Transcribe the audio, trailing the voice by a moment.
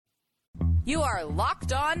You are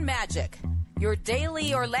Locked On Magic, your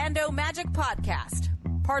daily Orlando Magic podcast,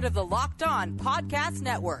 part of the Locked On Podcast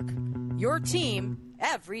Network, your team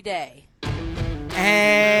every day.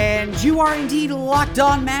 And you are indeed Locked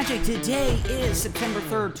On Magic. Today is September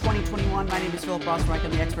 3rd, 2021. My name is Philip Ross. I'm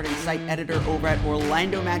the expert and site editor over at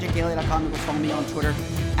OrlandoMagicDaily.com. You can follow me on Twitter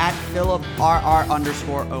at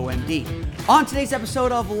PhilipRR_OMD. On today's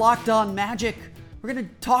episode of Locked On Magic, we're going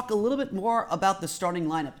to talk a little bit more about the starting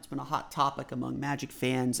lineup. It's been a hot topic among Magic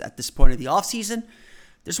fans at this point of the offseason.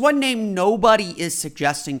 There's one name nobody is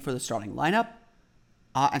suggesting for the starting lineup,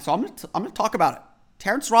 and so I'm going to talk about it.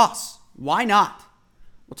 Terrence Ross. Why not?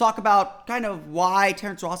 We'll talk about kind of why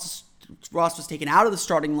Terrence Ross was taken out of the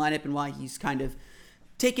starting lineup and why he's kind of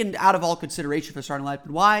taken out of all consideration for the starting lineup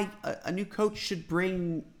and why a new coach should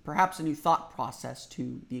bring perhaps a new thought process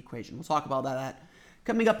to the equation. We'll talk about that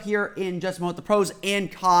coming up here in just a moment, the pros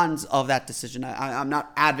and cons of that decision. I'm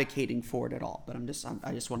not advocating for it at all, but I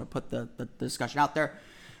just want to put the discussion out there.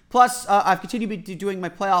 Plus, I've continued doing my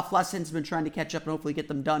playoff lessons, been trying to catch up and hopefully get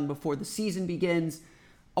them done before the season begins.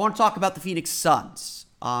 I want to talk about the Phoenix Suns,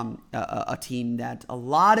 a team that a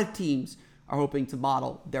lot of teams are hoping to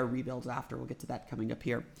model their rebuilds after. We'll get to that coming up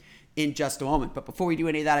here in just a moment. But before we do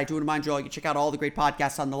any of that, I do want to remind you all, you can check out all the great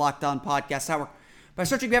podcasts on the Locked On Podcast Network by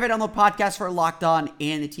searching for every download podcast for Locked On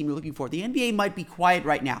and the team you're looking for. The NBA might be quiet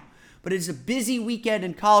right now, but it is a busy weekend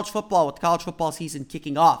in college football with the college football season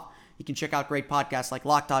kicking off. You can check out great podcasts like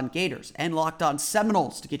Locked On Gators and Locked On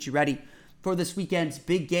Seminoles to get you ready for this weekend's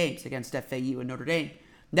big games against FAU and Notre Dame.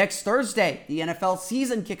 Next Thursday, the NFL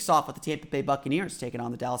season kicks off with the Tampa Bay Buccaneers taking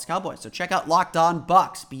on the Dallas Cowboys. So check out Locked On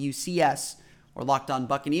Bucs, B-U-C-S, or Locked On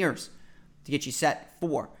Buccaneers to get you set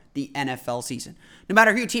for the NFL season. No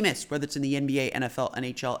matter who your team is, whether it's in the NBA, NFL,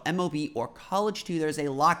 NHL, MLB, or college too, there's a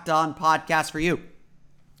Locked On podcast for you.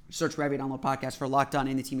 Search for every download podcast for Locked On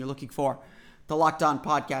and the team you're looking for. The Locked On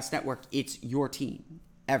Podcast Network, it's your team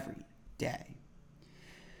every day.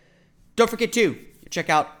 Don't forget to check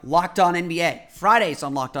out Locked On NBA. Fridays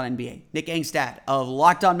on Locked On NBA. Nick Angstad of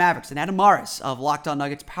Locked On Mavericks and Adam Morris of Locked On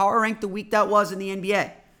Nuggets power rank the week that was in the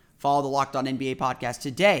NBA. Follow the Locked On NBA podcast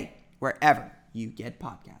today, wherever you get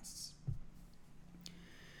podcasts.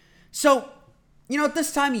 So, at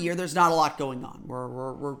this time of year, there's not a lot going on.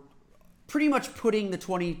 We're pretty much putting the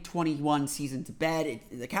 2021 season to bed.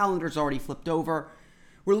 The calendar's already flipped over.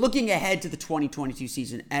 We're looking ahead to the 2022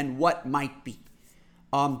 season and what might be.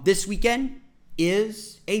 This weekend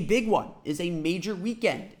is a big one, is a major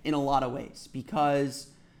weekend in a lot of ways because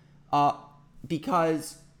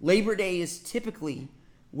Labor Day is typically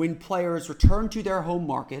when players return to their home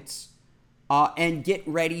markets and get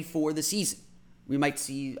ready for the season. We might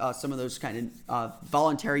see some of those kind of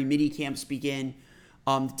voluntary mini camps begin.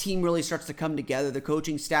 The team really starts to come together. The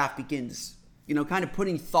coaching staff begins, kind of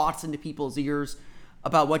putting thoughts into people's ears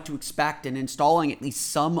about what to expect and installing at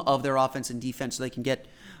least some of their offense and defense so they can get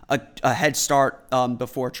a head start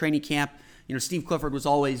before training camp. Steve Clifford was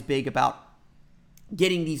always big about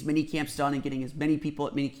getting these mini camps done and getting as many people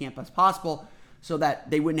at mini camp as possible so that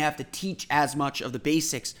they wouldn't have to teach as much of the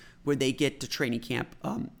basics when they get to training camp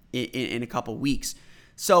in a couple weeks.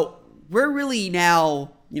 So we're really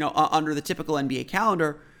now, under the typical NBA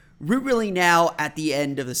calendar, we're really now at the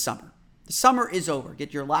end of the summer. The summer is over.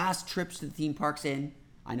 Get your last trips to the theme parks in.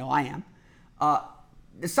 I know I am.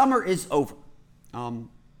 The summer is over.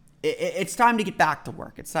 It's time to get back to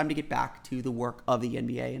work. It's time to get back to the work of the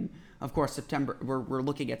NBA. And of course, September, we're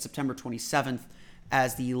looking at September 27th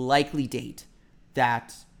as the likely date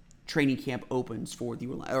that training camp opens for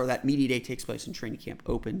or that media day takes place and training camp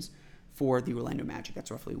opens for the Orlando Magic.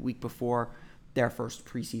 That's roughly a week before their first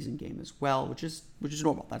preseason game as well, which is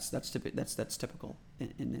normal. That's typical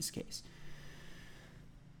in this case.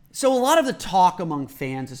 So a lot of the talk among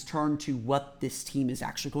fans has turned to what this team is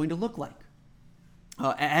actually going to look like,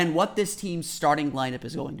 and what this team's starting lineup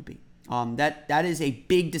is going to be. That is a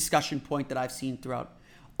big discussion point that I've seen throughout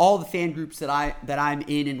all the fan groups that I'm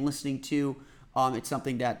in and listening to. It's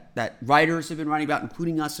something that writers have been writing about,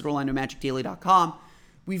 including us at OrlandoMagicDaily.com.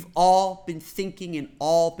 We've all been thinking and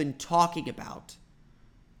all been talking about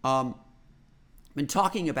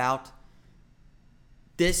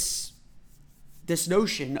this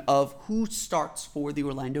notion of who starts for the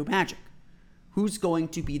Orlando Magic. Who's going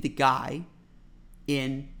to be the guy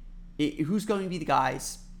who's going to be the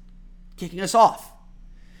guys kicking us off?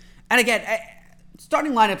 And again,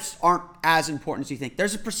 starting lineups aren't as important as you think.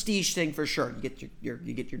 There's a prestige thing for sure.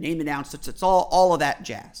 You get your name announced. It's all of that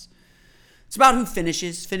jazz. It's about who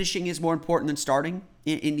finishes. Finishing is more important than starting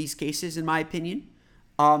in these cases, in my opinion.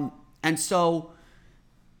 And so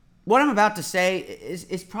what I'm about to say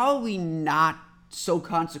is probably not so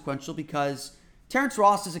consequential because Terrence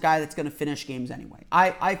Ross is a guy that's going to finish games anyway.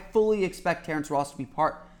 I fully expect Terrence Ross to be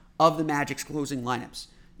part of the Magic's closing lineups.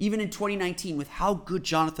 Even in 2019, with how good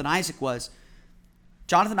Jonathan Isaac was,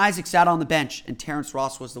 Jonathan Isaac sat on the bench and Terrence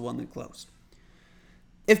Ross was the one that closed.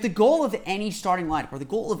 If the goal of any starting lineup or the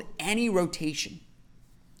goal of any rotation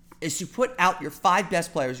is to put out your 5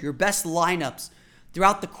 best players, your best lineups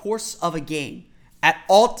throughout the course of a game at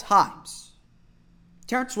all times,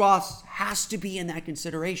 Terrence Ross has to be in that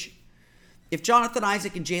consideration. If Jonathan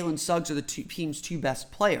Isaac and Jalen Suggs are the team's 2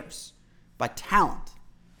 best players by talent,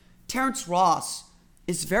 Terrence Ross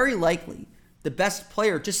is very likely the best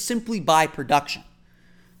player just simply by production.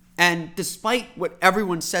 And despite what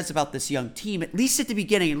everyone says about this young team, at least at the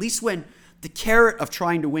beginning, at least when the carrot of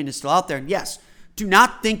trying to win is still out there, and yes, do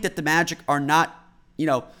not think that the Magic are not,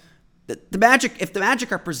 the Magic, if the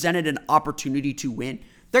Magic are presented an opportunity to win,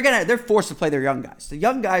 they're forced to play their young guys. The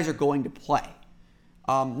young guys are going to play.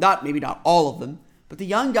 Maybe not all of them, but the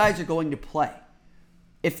young guys are going to play.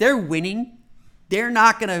 If they're winning, they're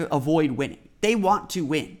not going to avoid winning. They want to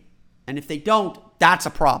win. And if they don't, that's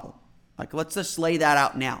a problem. Like, let's just lay that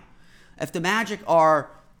out now. If the Magic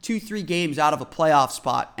are 2-3 games out of a playoff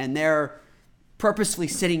spot and they're purposely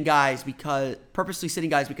sitting guys because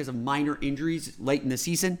of minor injuries late in the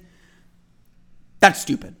season, that's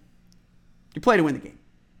stupid. You play to win the game.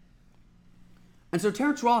 And so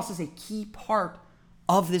Terrence Ross is a key part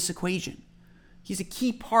of this equation. He's a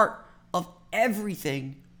key part of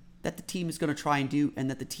everything that the team is going to try and do and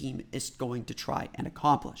that the team is going to try and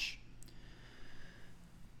accomplish.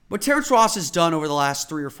 What Terrence Ross has done over the last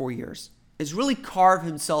 3 or 4 years is really carve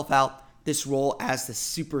himself out this role as the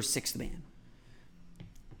super 6th man.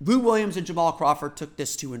 Lou Williams and Jamal Crawford took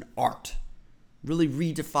this to an art, really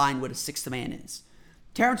redefined what a 6th man is.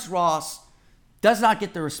 Terrence Ross does not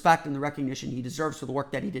get the respect and the recognition he deserves for the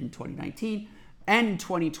work that he did in 2019 and in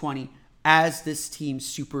 2020 as this team's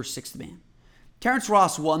super 6th man. Terrence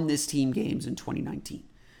Ross won this team games in 2019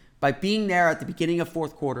 by being there at the beginning of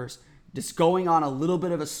fourth quarters, just going on a little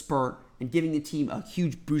bit of a spurt and giving the team a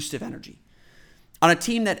huge boost of energy. On a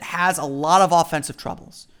team that has a lot of offensive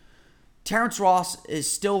troubles, Terrence Ross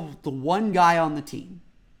is still the one guy on the team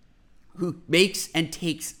who makes and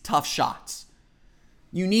takes tough shots.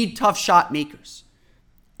 You need tough shot makers.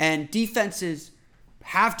 And defenses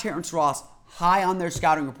have Terrence Ross high on their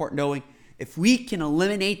scouting report, knowing if we can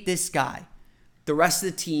eliminate this guy, the rest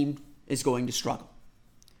of the team is going to struggle.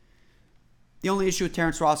 The only issue with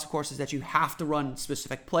Terrence Ross, of course, is that you have to run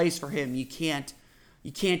specific plays for him. You can't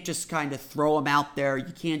just kind of throw him out there.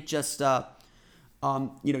 You can't just,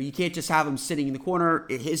 you can't just have him sitting in the corner.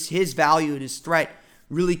 His value and his threat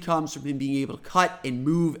really comes from him being able to cut and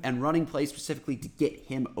move and running plays specifically to get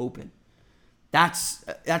him open. That's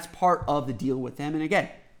part of the deal with him. And again,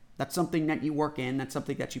 that's something that you work in. That's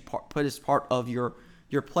something that you put as part of your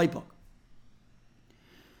playbook.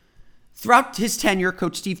 Throughout his tenure,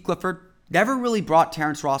 Coach Steve Clifford never really brought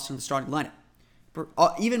Terrence Ross into the starting lineup.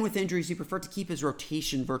 Even with injuries, he preferred to keep his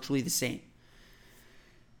rotation virtually the same.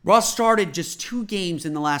 Ross started just 2 games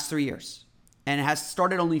in the last 3 years and has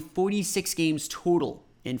started only 46 games total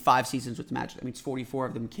in 5 seasons with the Magic. That means 44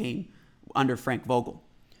 of them came under Frank Vogel.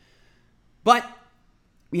 But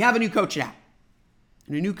we have a new coach now,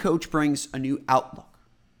 and a new coach brings a new outlook.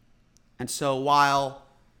 And so while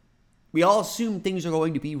we all assume things are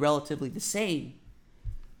going to be relatively the same,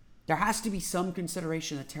 there has to be some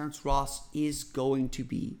consideration that Terrence Ross is going to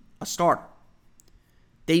be a starter.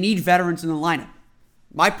 They need veterans in the lineup.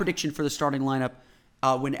 My prediction for the starting lineup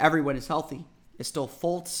when everyone is healthy is still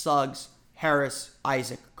Fultz, Suggs, Harris,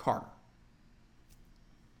 Isaac, Carter.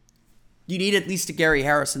 You need at least a Gary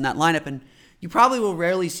Harris in that lineup, and you probably will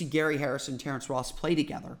rarely see Gary Harris and Terrence Ross play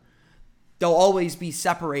together. They'll always be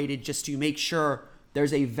separated just to make sure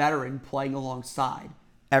there's a veteran playing alongside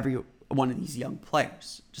every one of these young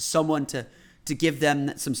players. Just someone to give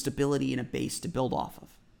them some stability and a base to build off of.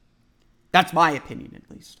 That's my opinion, at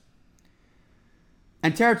least.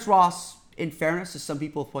 And Terrence Ross, in fairness, as some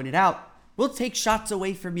people have pointed out, will take shots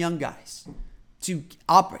away from young guys. To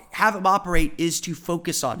have him operate is to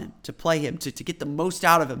focus on him, to play him, to get the most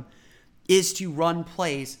out of him, is to run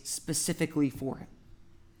plays specifically for him.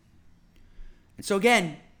 And so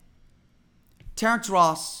again, Terrence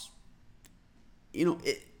Ross,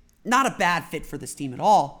 not a bad fit for this team at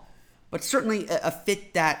all, but certainly a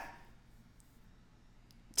fit that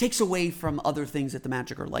takes away from other things that the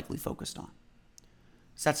Magic are likely focused on.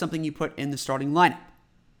 Is that something you put in the starting lineup?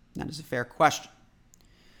 That is a fair question.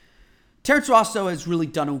 Terrence Ross, though, has really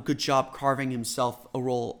done a good job carving himself a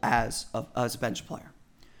role as a bench player.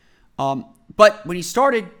 But when he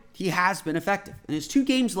started, he has been effective. In his 2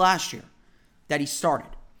 games last year, that he started,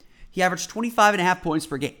 he averaged 25.5 points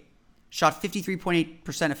per game, shot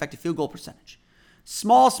 53.8% effective field goal percentage.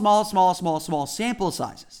 Small sample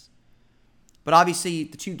sizes. But obviously,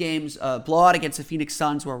 the two games, blowout against the Phoenix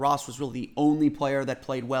Suns, where Ross was really the only player that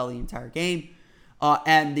played well the entire game,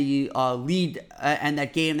 and the lead, and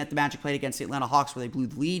that game that the Magic played against the Atlanta Hawks, where they blew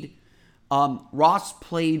the lead. Ross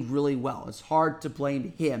played really well. It's hard to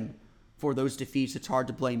blame him for those defeats. It's hard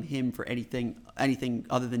to blame him for anything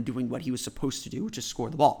other than doing what he was supposed to do, which is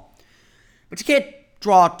score the ball. But you can't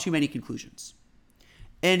draw too many conclusions.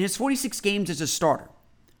 In his 46 games as a starter,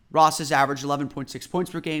 Ross has averaged 11.6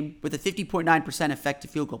 points per game with a 50.9%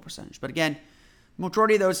 effective field goal percentage. But again, the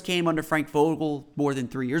majority of those came under Frank Vogel more than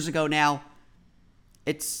 3 years ago now.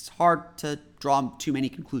 It's hard to draw too many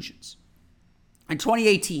conclusions. In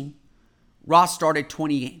 2018, Ross started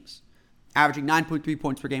 20 games, averaging 9.3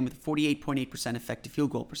 points per game with a 48.8% effective field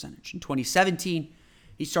goal percentage. In 2017,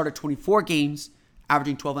 he started 24 games,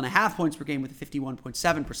 averaging 12.5 points per game with a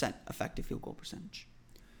 51.7% effective field goal percentage.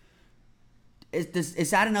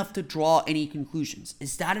 Is that enough to draw any conclusions?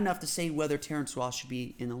 Is that enough to say whether Terrence Ross should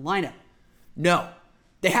be in the lineup? No.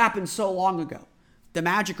 They happened so long ago. The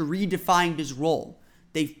Magic redefined his role.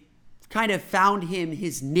 They kind of found him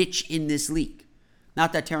his niche in this league.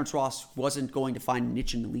 Not that Terrence Ross wasn't going to find a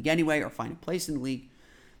niche in the league anyway or find a place in the league,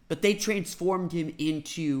 but they transformed him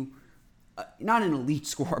into not an elite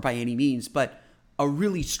scorer by any means, but a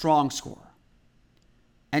really strong scorer.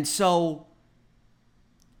 And so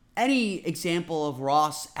any example of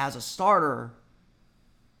Ross as a starter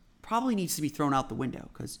probably needs to be thrown out the window,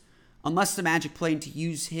 because unless the Magic plan to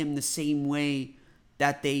use him the same way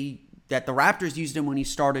that the Raptors used him when he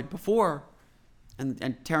started before,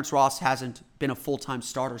 and Terrence Ross hasn't been a full-time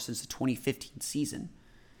starter since the 2015 season,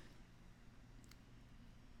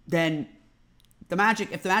 then if the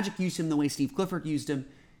Magic used him the way Steve Clifford used him,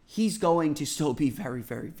 he's going to still be very,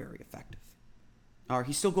 very, very effective. Or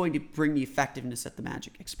he's still going to bring the effectiveness that the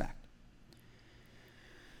Magic expect.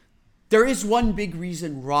 There is one big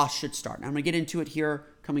reason Ross should start. And I'm going to get into it here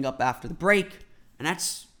coming up after the break, and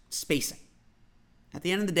that's spacing. At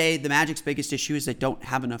the end of the day, the Magic's biggest issue is they don't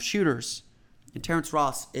have enough shooters, and Terrence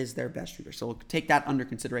Ross is their best shooter. So we'll take that under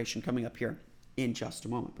consideration coming up here in just a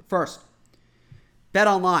moment. But first,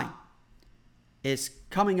 BetOnline is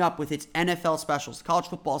coming up with its NFL specials. The college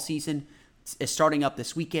football season is starting up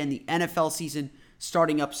this weekend. The NFL season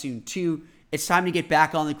starting up soon too. It's time to get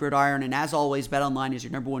back on the gridiron, and as always, BetOnline is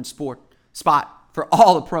your number one spot for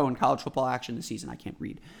all the pro and college football action this season. I can't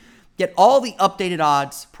read. Get all the updated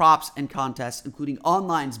odds, props, and contests, including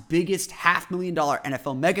online's biggest $500,000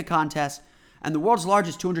 NFL mega contest and the world's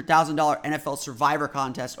largest $200,000 NFL Survivor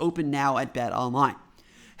contest, open now at BetOnline.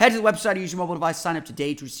 Head to the website or use your mobile device, sign up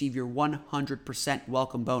today to receive your 100%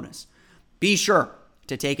 welcome bonus. Be sure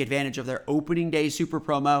to take advantage of their opening day super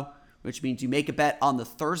promo, which means you make a bet on the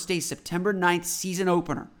Thursday, September 9th season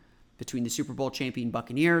opener between the Super Bowl champion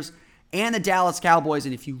Buccaneers and the Dallas Cowboys.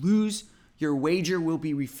 And if you lose, your wager will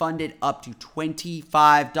be refunded up to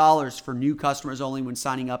 $25 for new customers only when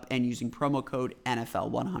signing up and using promo code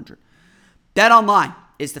NFL100. BetOnline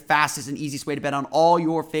is the fastest and easiest way to bet on all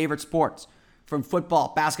your favorite sports, from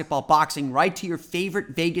football, basketball, boxing, right to your favorite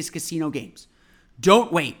Vegas casino games.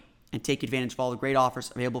 Don't wait and take advantage of all the great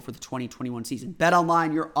offers available for the 2021 season.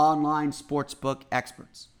 BetOnline, your online sportsbook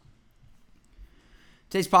experts.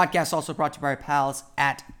 Today's podcast is also brought to you by our pals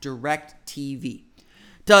at DirecTV.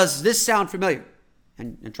 Does this sound familiar?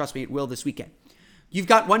 And trust me, it will this weekend. You've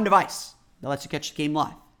got one device that lets you catch the game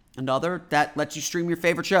live, another that lets you stream your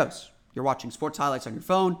favorite shows. You're watching sports highlights on your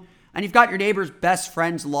phone, and you've got your neighbor's best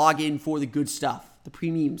friends log in for the good stuff, the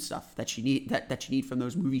premium stuff that you need that you need from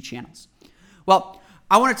those movie channels. Well,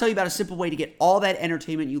 I want to tell you about a simple way to get all that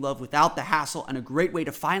entertainment you love without the hassle, and a great way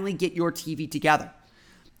to finally get your TV together.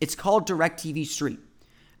 It's called DirecTV Stream,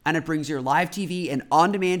 and it brings your live TV and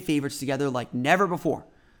on-demand favorites together like never before,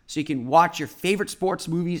 so you can watch your favorite sports,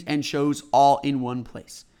 movies, and shows all in one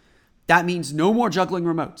place. That means no more juggling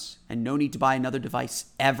remotes and no need to buy another device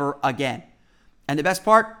ever again. And the best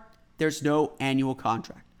part, there's no annual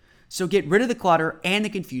contract. So get rid of the clutter and the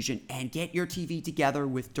confusion and get your TV together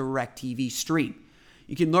with DirecTV Stream.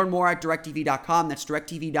 You can learn more at directtv.com. That's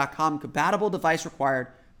directtv.com. Compatible device required.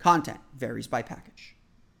 Content varies by package.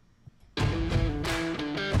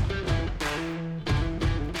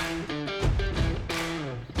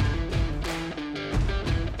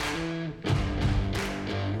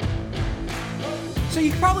 So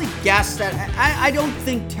you can probably guess that I don't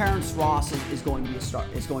think Terrence Ross is going to be a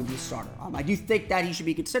starter. I do think that he should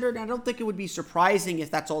be considered, and I don't think it would be surprising if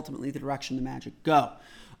that's ultimately the direction the Magic go.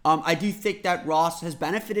 I do think that Ross has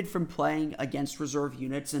benefited from playing against reserve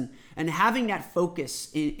units and having that focus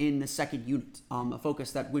in the second unit, a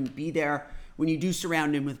focus that wouldn't be there when you do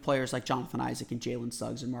surround him with players like Jonathan Isaac and Jalen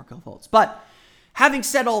Suggs and Markelle Fultz. But having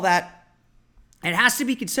said all that, it has to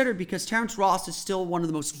be considered because Terrence Ross is still one of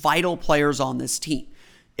the most vital players on this team.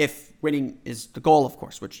 If winning is the goal, of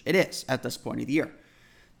course, which it is at this point of the year.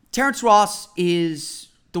 Terrence Ross is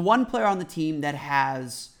the one player on the team that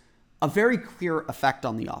has a very clear effect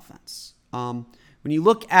on the offense. When you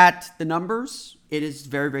look at the numbers, it is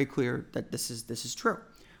very, very clear that this is true.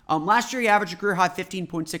 Last year, he averaged a career-high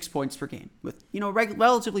 15.6 points per game with,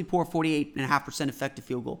 relatively poor 48.5% effective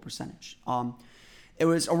field goal percentage. It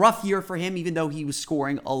was a rough year for him, even though he was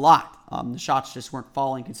scoring a lot. The shots just weren't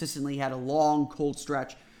falling consistently. He had a long, cold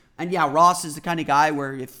stretch. And yeah, Ross is the kind of guy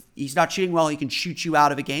where if he's not shooting well, he can shoot you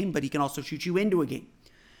out of a game, but he can also shoot you into a game.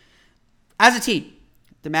 As a team,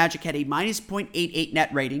 the Magic had a minus 0.88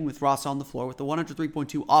 net rating with Ross on the floor with a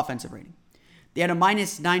 103.2 offensive rating. They had a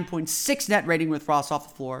minus 9.6 net rating with Ross off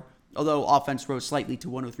the floor, although offense rose slightly to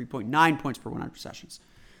 103.9 points per 100 possessions.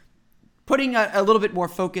 Putting a little bit more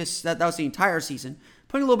focus, that was the entire season,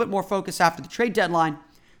 putting a little bit more focus after the trade deadline,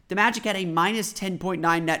 the Magic had a minus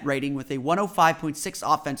 10.9 net rating with a 105.6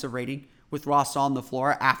 offensive rating with Ross on the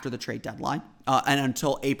floor after the trade deadline and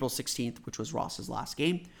until April 16th, which was Ross's last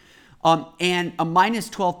game. And a minus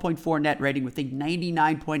 12.4 net rating with a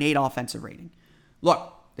 99.8 offensive rating.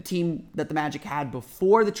 Look, the team that the Magic had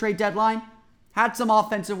before the trade deadline had some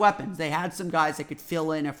offensive weapons. They had some guys that could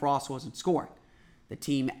fill in if Ross wasn't scoring. The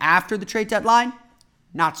team after the trade deadline,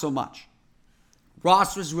 not so much.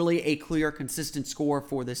 Ross was really a clear, consistent scorer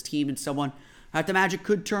for this team and someone that the Magic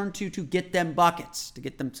could turn to get them buckets, to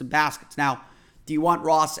get them some baskets. Now, do you want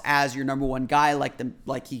Ross as your number one guy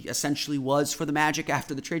like he essentially was for the Magic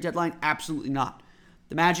after the trade deadline? Absolutely not.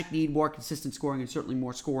 The Magic need more consistent scoring and certainly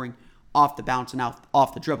more scoring off the bounce and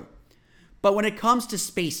off the dribble. But when it comes to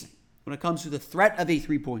spacing, when it comes to the threat of a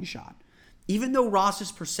three-point shot, even though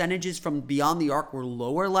Ross's percentages from beyond the arc were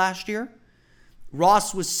lower last year,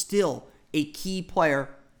 Ross was still a key player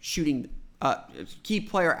as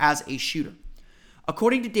a shooter.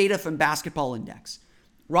 According to data from Basketball Index,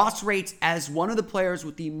 Ross rates as one of the players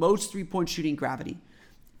with the most three-point shooting gravity,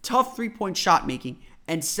 tough three-point shot making,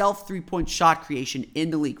 and self three-point shot creation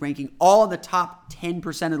in the league, ranking all in the top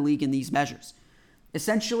 10% of the league in these measures.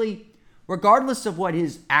 Essentially, regardless of what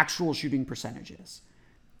his actual shooting percentage is,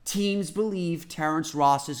 teams believe Terrence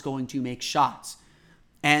Ross is going to make shots.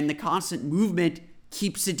 And the constant movement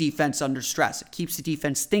keeps the defense under stress. It keeps the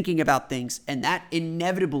defense thinking about things, and that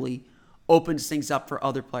inevitably opens things up for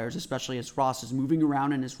other players, especially as Ross is moving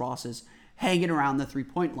around and as Ross is hanging around the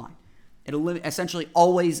three-point line. It essentially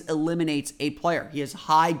always eliminates a player. He has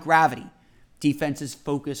high gravity. Defenses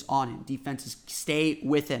focus on him. Defenses stay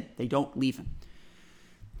with him. They don't leave him.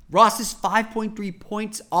 Ross's 5.3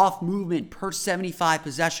 points off movement per 75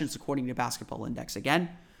 possessions, according to Basketball Index, again,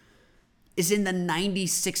 is in the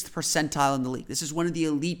 96th percentile in the league. This is one of the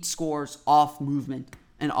elite scorers off movement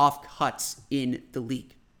and off cuts in the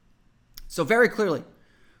league. So very clearly,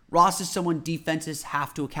 Ross is someone defenses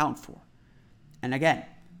have to account for. And again,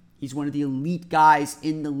 he's one of the elite guys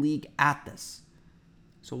in the league at this.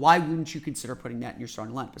 So why wouldn't you consider putting that in your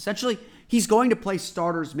starting lineup? Essentially, he's going to play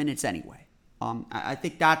starters minutes anyway. I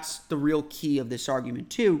think that's the real key of this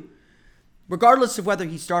argument too. Regardless of whether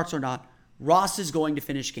he starts or not, Ross is going to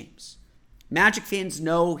finish games. Magic fans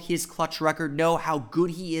know his clutch record, know how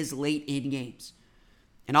good he is late in games.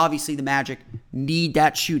 And obviously the Magic need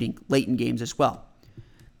that shooting late in games as well.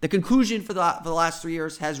 The conclusion for the last 3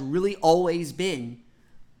 years has really always been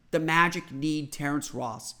the Magic need Terrence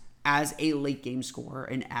Ross as a late game scorer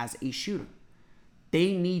and as a shooter.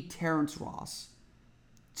 They need Terrence Ross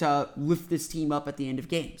to lift this team up at the end of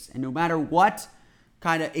games. And no matter what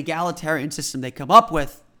kind of egalitarian system they come up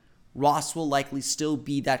with, Ross will likely still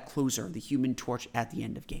be that closer, the human torch at the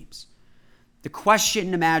end of games. The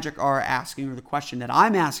question the Magic are asking, or the question that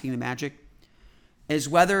I'm asking the Magic, is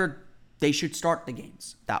whether they should start the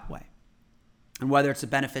games that way. And whether it's a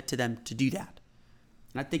benefit to them to do that.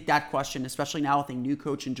 And I think that question, especially now with a new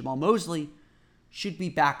coach in Jamal Mosley, should be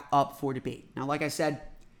back up for debate. Now, like I said,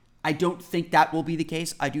 I don't think that will be the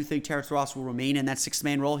case. I do think Terrence Ross will remain in that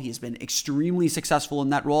sixth-man role. He has been extremely successful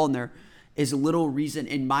in that role, and there is little reason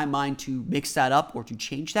in my mind to mix that up or to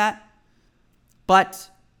change that.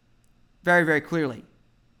 But very, very clearly,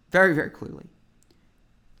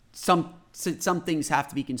 some things have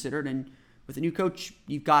to be considered, and with a new coach,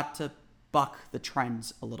 you've got to buck the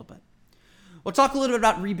trends a little bit. We'll talk a little bit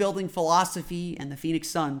about rebuilding philosophy and the Phoenix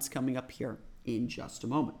Suns coming up here in just a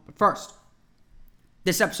moment. But first,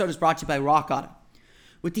 this episode is brought to you by Rock Auto.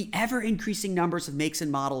 With the ever-increasing numbers of makes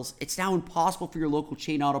and models, it's now impossible for your local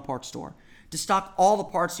chain auto parts store to stock all the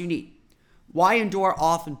parts you need. Why endure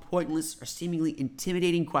often pointless or seemingly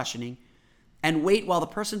intimidating questioning and wait while the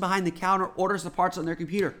person behind the counter orders the parts on their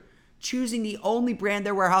computer, choosing the only brand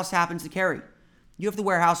their warehouse happens to carry? You have the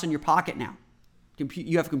warehouse in your pocket now.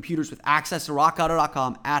 You have computers with access to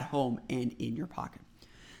rockauto.com at home and in your pocket.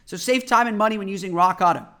 So save time and money when using Rock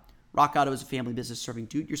Auto. Rock Auto is a family business serving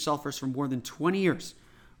do-it-yourselfers for more than 20 years.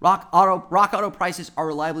 Rock Auto prices are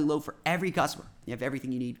reliably low for every customer. You have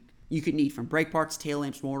everything you could need, from brake parts, tail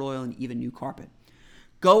lamps, motor oil, and even new carpet.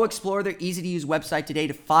 Go explore their easy-to-use website today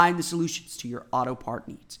to find the solutions to your auto part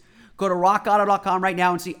needs. Go to rockauto.com right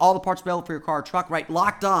now and see all the parts available for your car or truck. Right,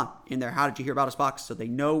 Locked On in their How Did You Hear About Us box so they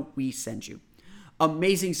know we sent you.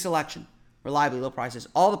 Amazing selection, reliably low prices,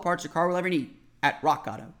 all the parts your car will ever need at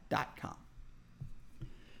rockauto.com.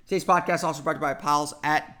 Today's podcast is also brought to you by our pals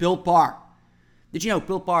at Built Bar. Did you know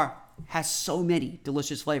Built Bar has so many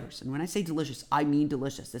delicious flavors? And when I say delicious, I mean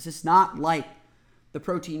delicious. This is not like the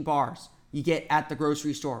protein bars you get at the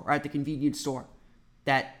grocery store or at the convenience store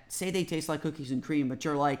that say they taste like cookies and cream, but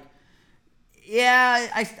you're like,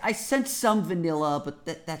 yeah, I sense some vanilla, but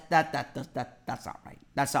that's not right.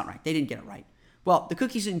 That's not right. They didn't get it right. Well, the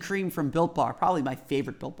cookies and cream from Built Bar, probably my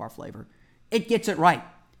favorite Built Bar flavor, it gets it right.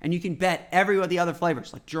 And you can bet every one of the other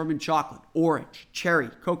flavors like German chocolate, orange, cherry,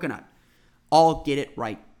 coconut, all get it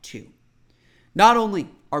right too. Not only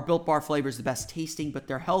are Built Bar flavors the best tasting, but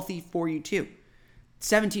they're healthy for you too.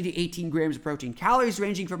 17 to 18 grams of protein, calories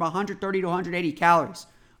ranging from 130 to 180 calories,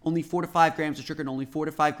 only 4 to 5 grams of sugar, and only 4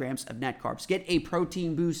 to 5 grams of net carbs. Get a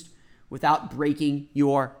protein boost without breaking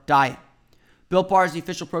your diet. Built Bar is the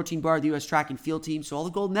official protein bar of the U.S. track and field team, so all the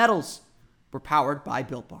gold medals were powered by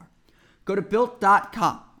Built Bar. Go to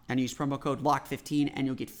Built.com and use promo code LOCK15 and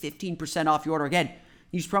you'll get 15% off your order. Again,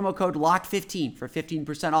 use promo code LOCK15 for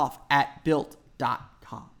 15% off at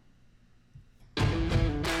Built.com.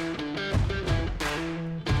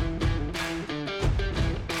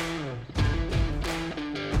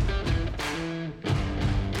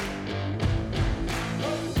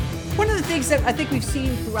 One of the things that I think we've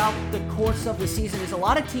seen throughout the course of the season is a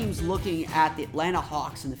lot of teams looking at the Atlanta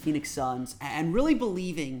Hawks and the Phoenix Suns and really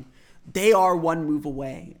believing they are one move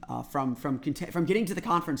away from getting to the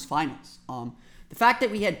conference finals. The fact that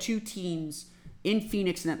we had two teams in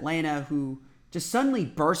Phoenix and Atlanta who just suddenly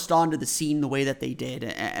burst onto the scene the way that they did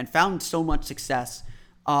and found so much success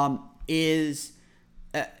is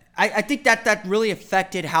I think that really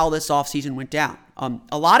affected how this offseason went down.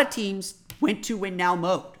 A lot of teams went to win now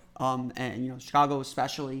mode. And Chicago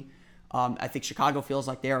especially. I think Chicago feels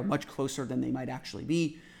like they are much closer than they might actually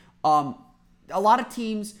be. A lot of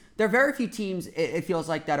teams, there are very few teams, it feels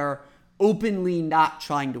like, that are openly not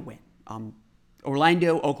trying to win.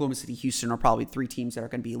 Orlando, Oklahoma City, Houston are probably three teams that are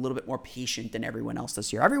going to be a little bit more patient than everyone else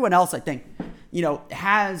this year. Everyone else, I think,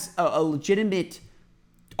 has a legitimate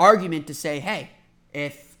argument to say, hey,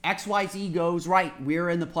 if XYZ goes right, we're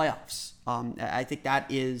in the playoffs. I think that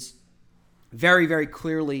is very, very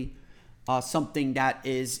clearly something that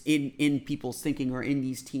is in people's thinking or in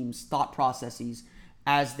these teams' thought processes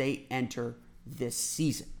as they enter this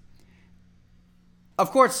season.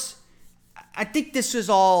 Of course, I think this is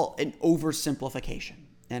all an oversimplification.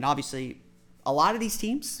 And obviously, a lot of these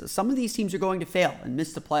teams, some of these teams are going to fail and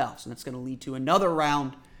miss the playoffs. And it's going to lead to another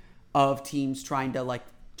round of teams trying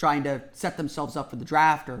to set themselves up for the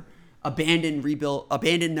draft or abandon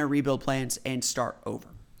their rebuild plans and start over.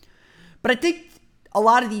 But I think a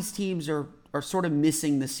lot of these teams are sort of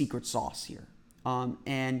missing the secret sauce here.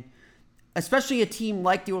 And especially a team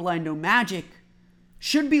like the Orlando Magic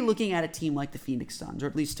should be looking at a team like the Phoenix Suns, or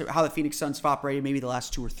at least how the Phoenix Suns have operated maybe the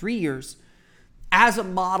last 2 or 3 years, as a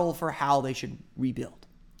model for how they should rebuild.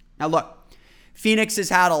 Now look, Phoenix has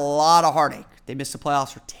had a lot of heartache. They missed the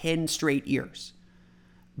playoffs for 10 straight years.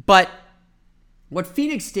 But what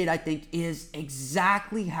Phoenix did, I think, is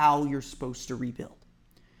exactly how you're supposed to rebuild.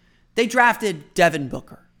 They drafted Devin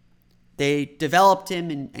Booker. They developed him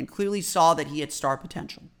and clearly saw that he had star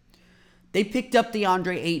potential. They picked up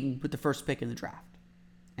DeAndre Ayton with the first pick in the draft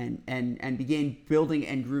and began building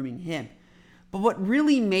and grooming him. But what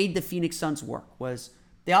really made the Phoenix Suns work was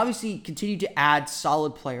they obviously continued to add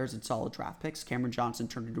solid players and solid draft picks. Cameron Johnson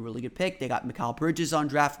turned into a really good pick. They got Mikal Bridges on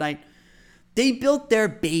draft night. They built their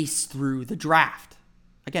base through the draft.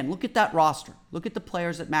 Again, look at that roster. Look at the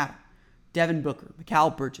players that matter. Devin Booker,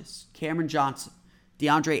 Mikal Bridges, Cameron Johnson,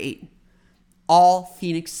 DeAndre Ayton. All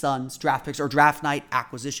Phoenix Suns draft picks or draft night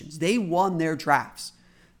acquisitions. They won their drafts.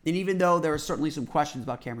 And even though there were certainly some questions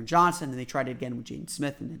about Cameron Johnson, and they tried it again with Jaden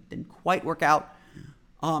Smith and it didn't quite work out,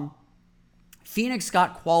 Phoenix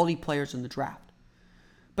got quality players in the draft.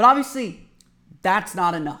 But obviously, that's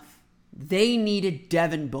not enough. They needed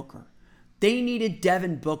Devin Booker. They needed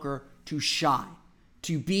Devin Booker to shine,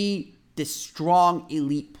 to be this strong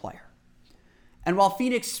elite player. And while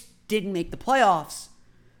Phoenix didn't make the playoffs,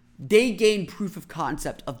 they gained proof of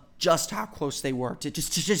concept of just how close they were to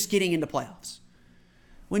just getting into playoffs.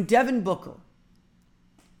 When Devin Booker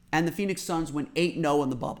and the Phoenix Suns went 8-0 in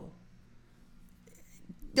the bubble,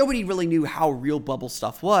 nobody really knew how real bubble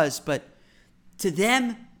stuff was, but to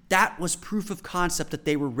them, that was proof of concept that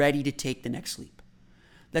they were ready to take the next leap.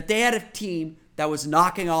 That they had a team that was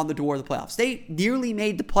knocking on the door of the playoffs. They nearly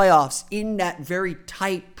made the playoffs in that very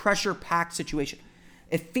tight, pressure-packed situation.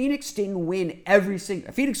 If Phoenix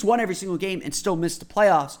Phoenix won every single game and still missed the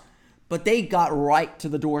playoffs, but they got right to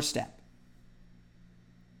the doorstep.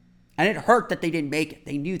 And it hurt that they didn't make it.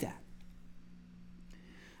 They knew that.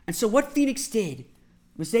 And so what Phoenix did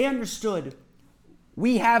was they understood,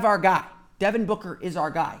 we have our guy. Devin Booker is our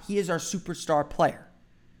guy. He is our superstar player.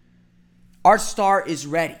 Our star is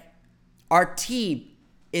ready. Our team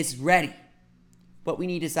is ready. What we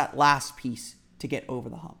need is that last piece to get over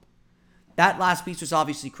the hump. That last piece was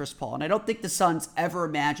obviously Chris Paul. And I don't think the Suns ever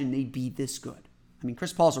imagined they'd be this good. I mean,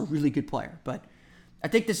 Chris Paul's a really good player, but I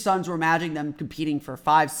think the Suns were imagining them competing for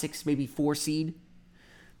 5, 6, maybe 4 seed,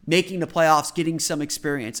 making the playoffs, getting some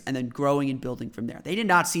experience, and then growing and building from there. They did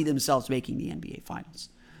not see themselves making the NBA Finals.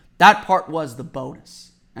 That part was the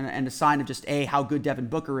bonus and a sign of just A, how good Devin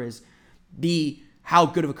Booker is, B, how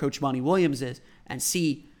good of a coach Monty Williams is, and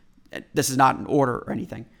C, this is not in order or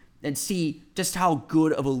anything, and C, just how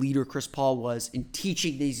good of a leader Chris Paul was in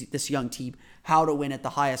teaching this young team how to win at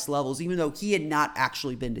the highest levels, even though he had not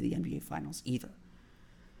actually been to the NBA Finals either.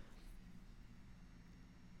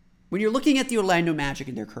 When you're looking at the Orlando Magic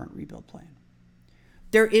and their current rebuild plan,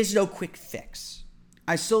 there is no quick fix.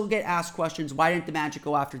 I still get asked questions, why didn't the Magic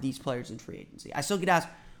go after these players in free agency? I still get asked,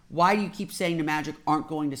 why do you keep saying the Magic aren't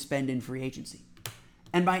going to spend in free agency?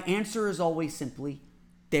 And my answer is always simply,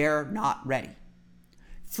 they're not ready.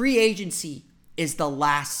 Free agency is the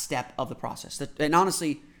last step of the process. And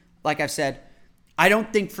honestly, like I've said, I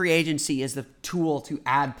don't think free agency is the tool to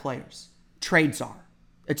add players. Trades are.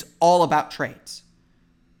 It's all about trades.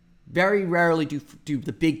 Very rarely do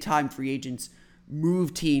the big-time free agents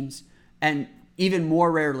move teams, and even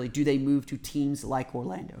more rarely do they move to teams like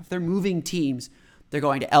Orlando. If they're moving teams, they're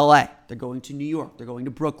going to LA, they're going to New York, they're going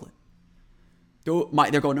to Brooklyn,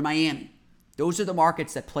 they're going to Miami. Those are the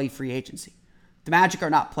markets that play free agency. The Magic are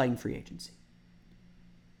not playing free agency.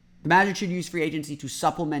 The Magic should use free agency to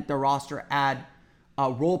supplement their roster, add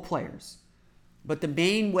role players. But the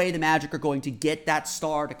main way the Magic are going to get that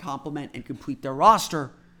star to complement and complete their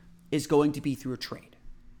roster is going to be through a trade.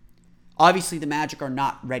 Obviously, the Magic are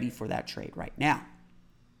not ready for that trade right now.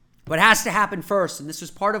 What has to happen first, and this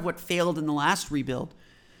was part of what failed in the last rebuild,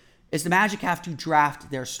 is the Magic have to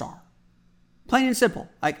draft their star. Plain and simple.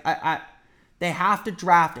 They have to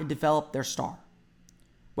draft and develop their star.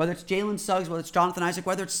 Whether it's Jalen Suggs, whether it's Jonathan Isaac,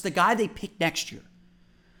 whether it's the guy they pick next year.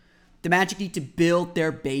 The Magic need to build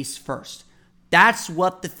their base first. That's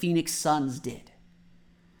what the Phoenix Suns did.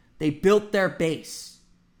 They built their base.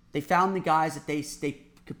 They found the guys that they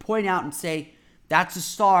could point out and say, that's a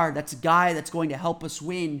star, that's a guy that's going to help us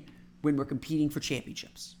win when we're competing for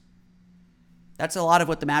championships. That's a lot of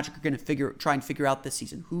what the Magic are going to try and figure out this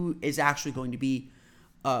season. Who is actually going to be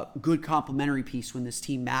a good complementary piece when this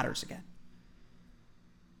team matters again.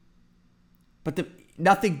 But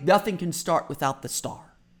nothing can start without the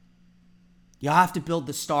star. You have to build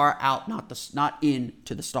the star out, not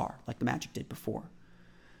into the star, like the Magic did before.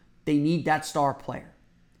 They need that star player.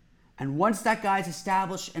 And once that guy's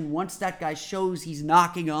established, and once that guy shows he's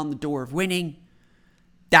knocking on the door of winning,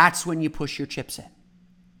 that's when you push your chips in.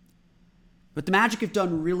 But the Magic have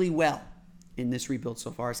done really well in this rebuild so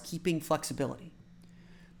far is keeping flexibility.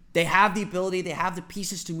 They have the ability, they have the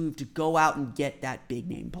pieces to move to go out and get that big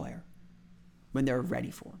name player when they're ready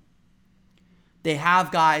for him. They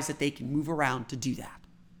have guys that they can move around to do that.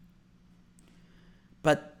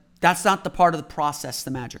 But that's not the part of the process the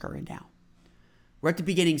Magic are in now. We're at the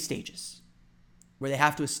beginning stages where they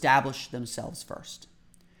have to establish themselves first.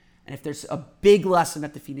 And if there's a big lesson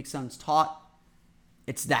that the Phoenix Suns taught,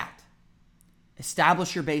 it's that.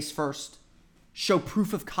 Establish your base first, show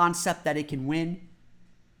proof of concept that it can win,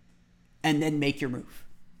 and then make your move.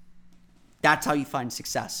 That's how you find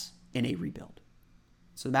success in a rebuild.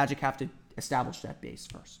 So the Magic have to establish that base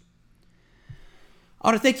first. I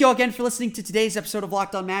want to thank you all again for listening to today's episode of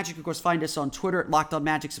Locked On Magic. Of course, find us on Twitter at Locked On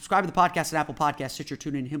Magic. Subscribe to the podcast at Apple Podcasts, Stitcher,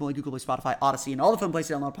 TuneIn, Himalaya, Google Play, Spotify, Odyssey, and all the fun places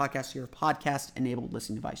to download podcasts to your podcast-enabled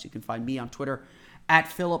listening device. You can find me on Twitter at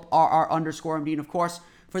PhilipRR_MD. And of course,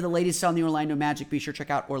 For the latest on the Orlando Magic, be sure to check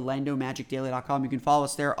out orlandomagicdaily.com. You can follow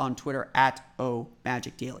us there on Twitter at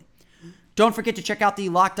 @OMagicDaily. Don't forget to check out the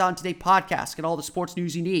Locked On Today podcast. Get all the sports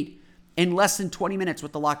news you need in less than 20 minutes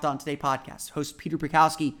with the Locked On Today podcast. Host Peter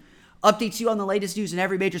Bukowski updates you on the latest news in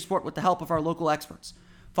every major sport with the help of our local experts.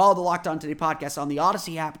 Follow the Locked On Today podcast on the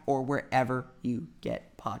Odyssey app or wherever you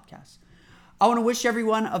get podcasts. I want to wish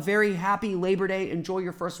everyone a very happy Labor Day. Enjoy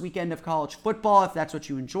your first weekend of college football if that's what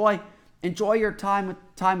you enjoy. Enjoy your time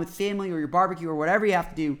with family or your barbecue or whatever you have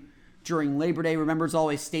to do during Labor Day. Remember, as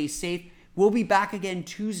always, stay safe. We'll be back again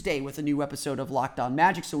Tuesday with a new episode of Locked On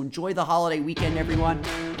Magic, so enjoy the holiday weekend, everyone.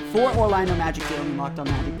 For Orlando Magic Daily and Locked On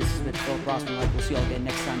Magic, this has been Phil Crossman. We'll see you all again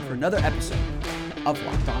next time for another episode of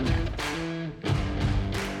Locked On Magic.